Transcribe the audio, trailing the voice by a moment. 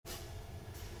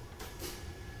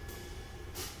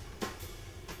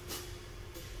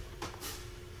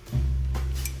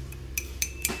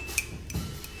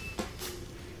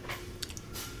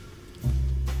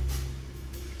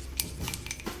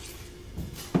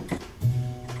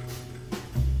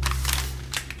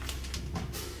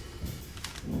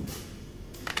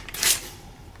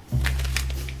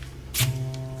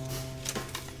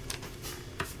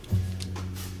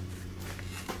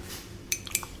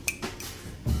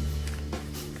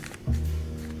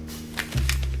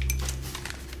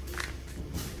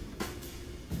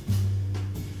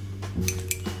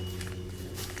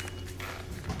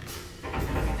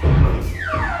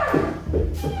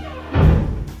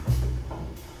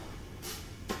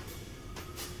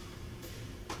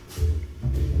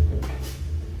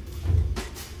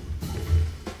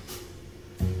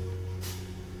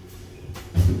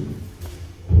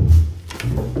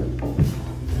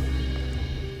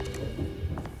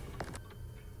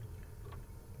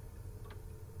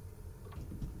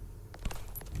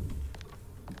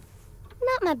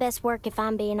my best work if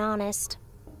I'm being honest.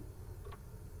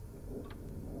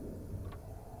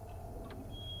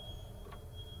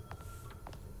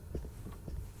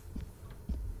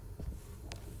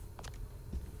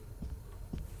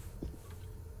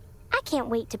 I can't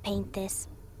wait to paint this.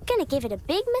 Gonna give it a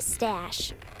big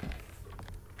mustache.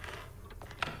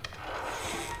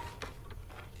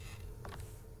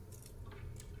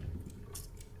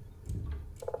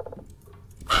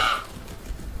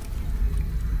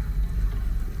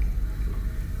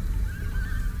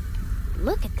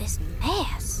 Look at this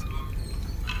mess.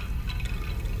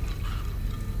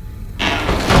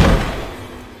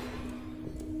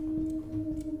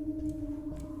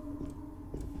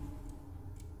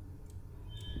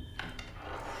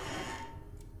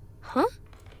 Huh?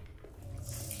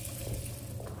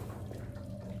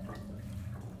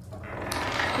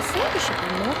 Cassandra should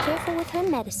be more careful with her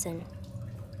medicine.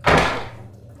 I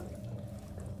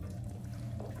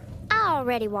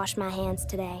already washed my hands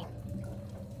today.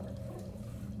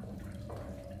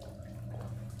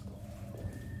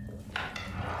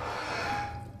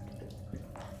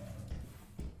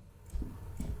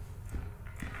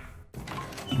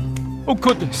 Oh,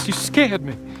 goodness, you scared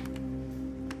me.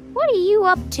 What are you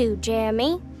up to,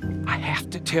 Jeremy? I have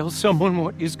to tell someone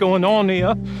what is going on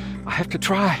here. I have to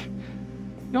try.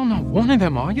 You're not one of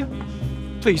them, are you?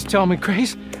 Please tell me,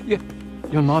 Grace.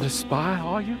 You're not a spy,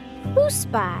 are you? Who's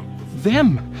spy?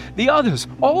 Them. The others.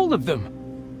 All of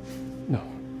them. No,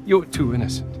 you're too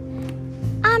innocent.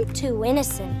 I'm too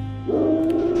innocent.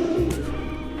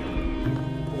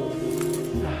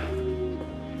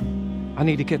 I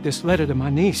need to get this letter to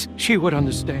my niece. She would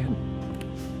understand.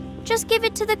 Just give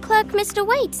it to the clerk, Mr.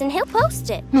 Waits, and he'll post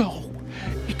it. No,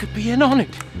 he could be in on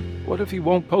it. What if he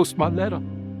won't post my letter?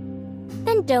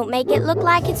 Then don't make it look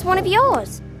like it's one of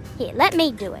yours. Here, let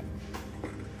me do it.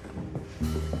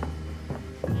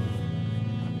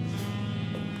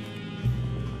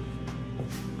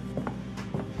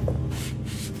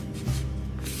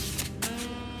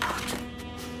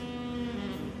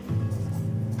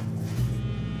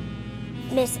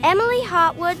 Miss Emily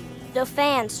Hartwood,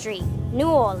 Dauphin Street, New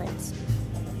Orleans.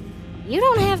 You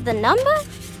don't have the number?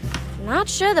 Not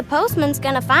sure the postman's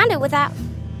gonna find it without...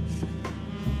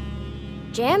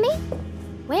 Jeremy?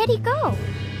 Where'd he go?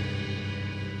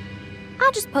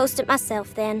 I'll just post it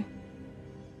myself then.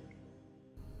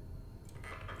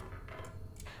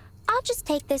 I'll just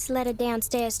take this letter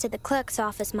downstairs to the clerk's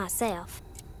office myself.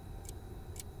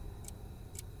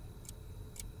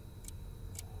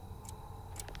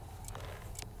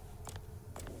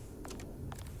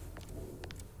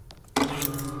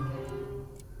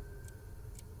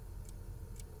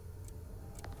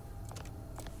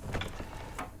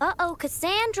 Uh-oh,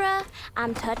 Cassandra,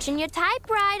 I'm touching your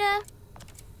typewriter.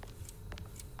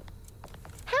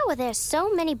 How are there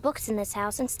so many books in this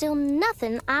house and still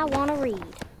nothing I want to read?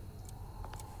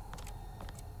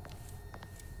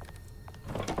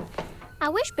 I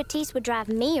wish Batiste would drive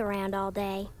me around all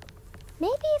day.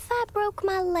 Maybe if I broke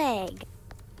my leg.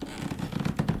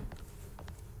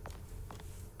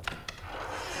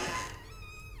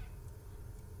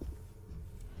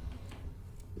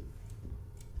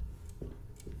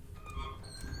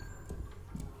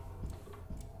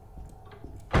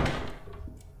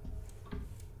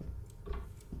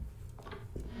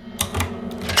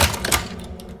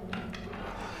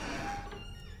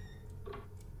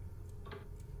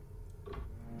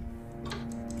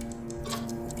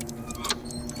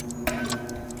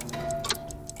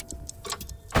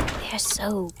 They're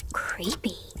so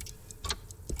creepy.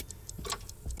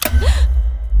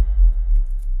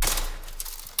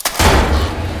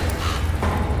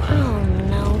 Oh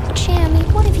no, Jeremy,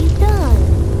 what have you done?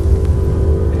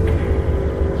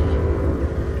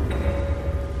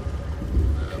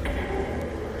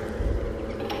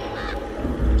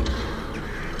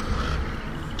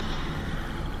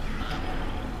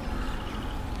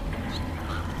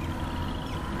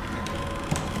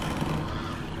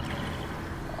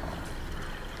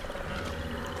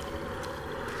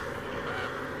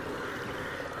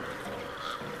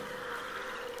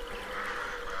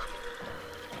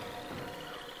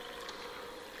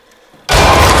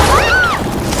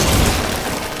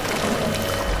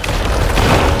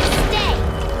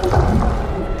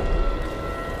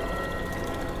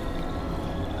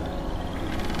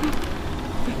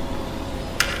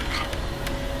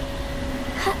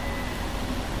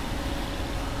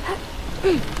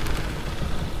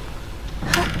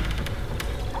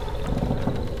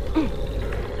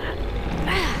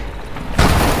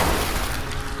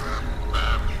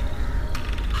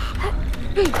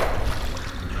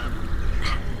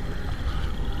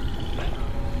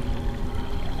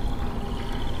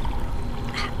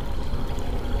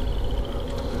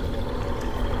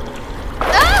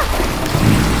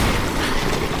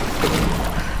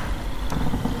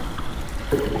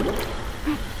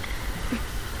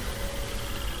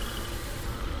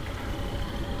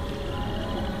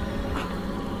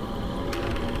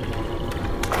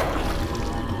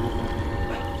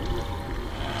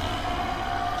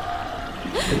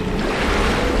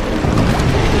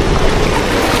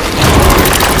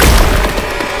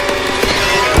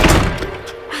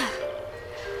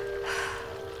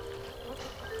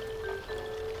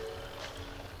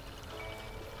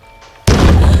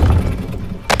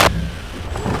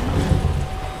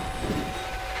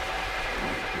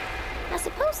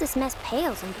 This mess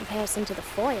pales in comparison to the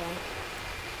foyer.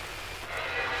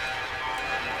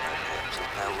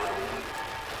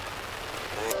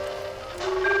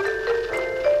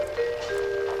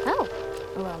 Oh,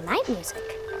 a little night music.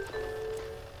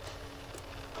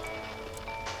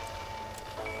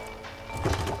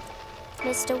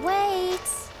 Mr.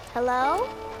 Waits, hello?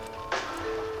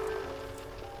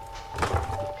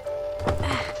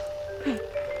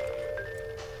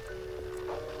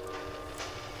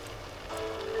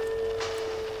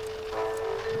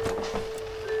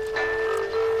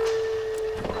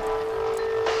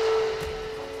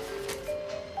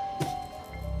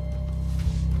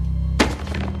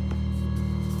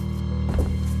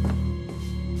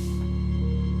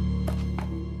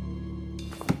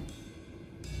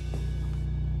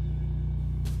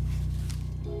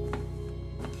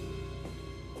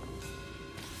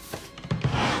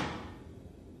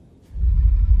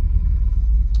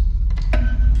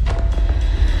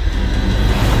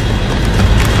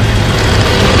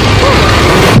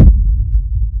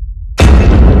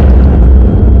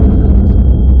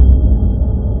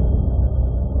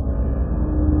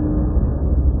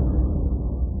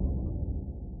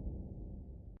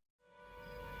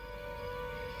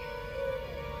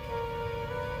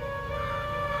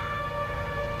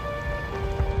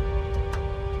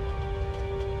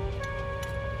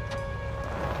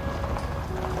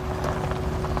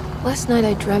 Last night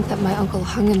I dreamt that my uncle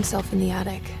hung himself in the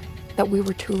attic, that we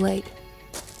were too late.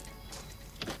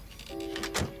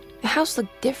 The house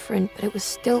looked different, but it was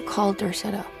still called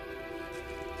Dorsetto.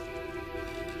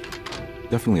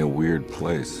 Definitely a weird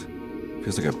place.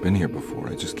 Feels like I've been here before,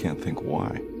 I just can't think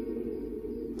why.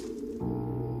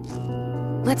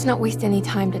 Let's not waste any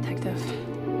time, Detective.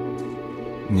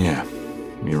 Yeah,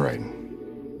 you're right.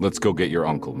 Let's go get your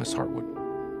uncle, Miss Hartwood.